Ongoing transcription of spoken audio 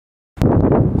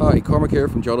Hi, Cormac here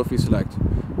from Duffy Select.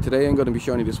 Today I'm going to be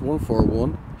showing you this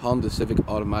 141 Honda Civic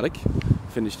automatic,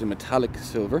 finished in metallic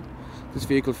silver. This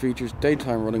vehicle features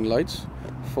daytime running lights,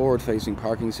 forward-facing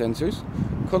parking sensors,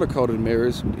 colour-coded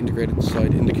mirrors with integrated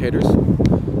side indicators.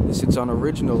 It sits on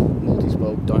original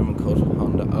multi-spoke diamond-cut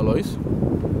Honda alloys.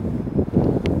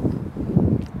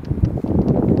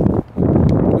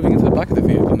 Moving into the back of the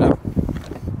vehicle now.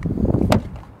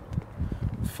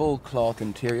 Full cloth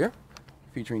interior,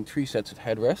 featuring 3 sets of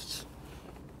headrests,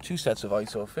 2 sets of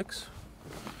ISOFIX,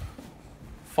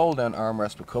 fold down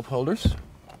armrest with cup holders,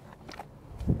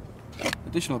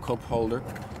 additional cup holder,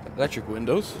 electric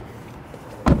windows.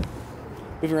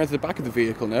 Moving around to the back of the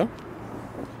vehicle now,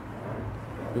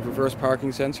 with reverse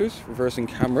parking sensors, reversing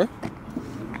camera,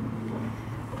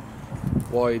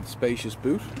 wide spacious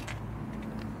boot,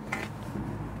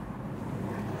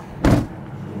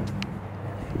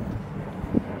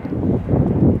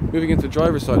 moving into the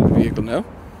driver's side of the vehicle now.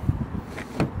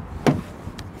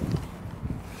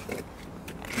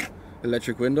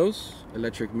 Electric windows,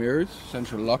 electric mirrors,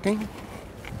 central locking.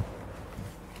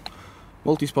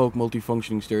 Multi-spoke,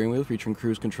 multi-functioning steering wheel featuring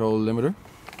cruise control limiter.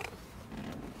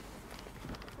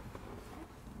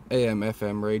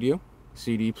 AM/FM radio,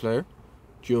 CD player,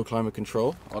 dual climate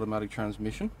control, automatic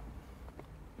transmission.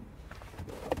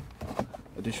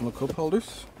 Additional cup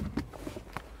holders.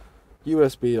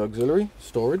 USB auxiliary,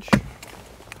 storage.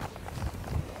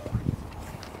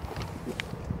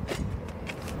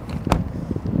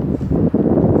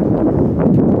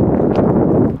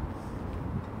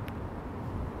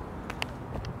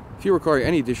 If you require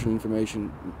any additional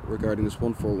information regarding this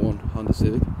 141 Honda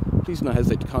Civic, please do not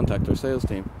hesitate to contact our sales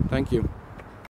team. Thank you.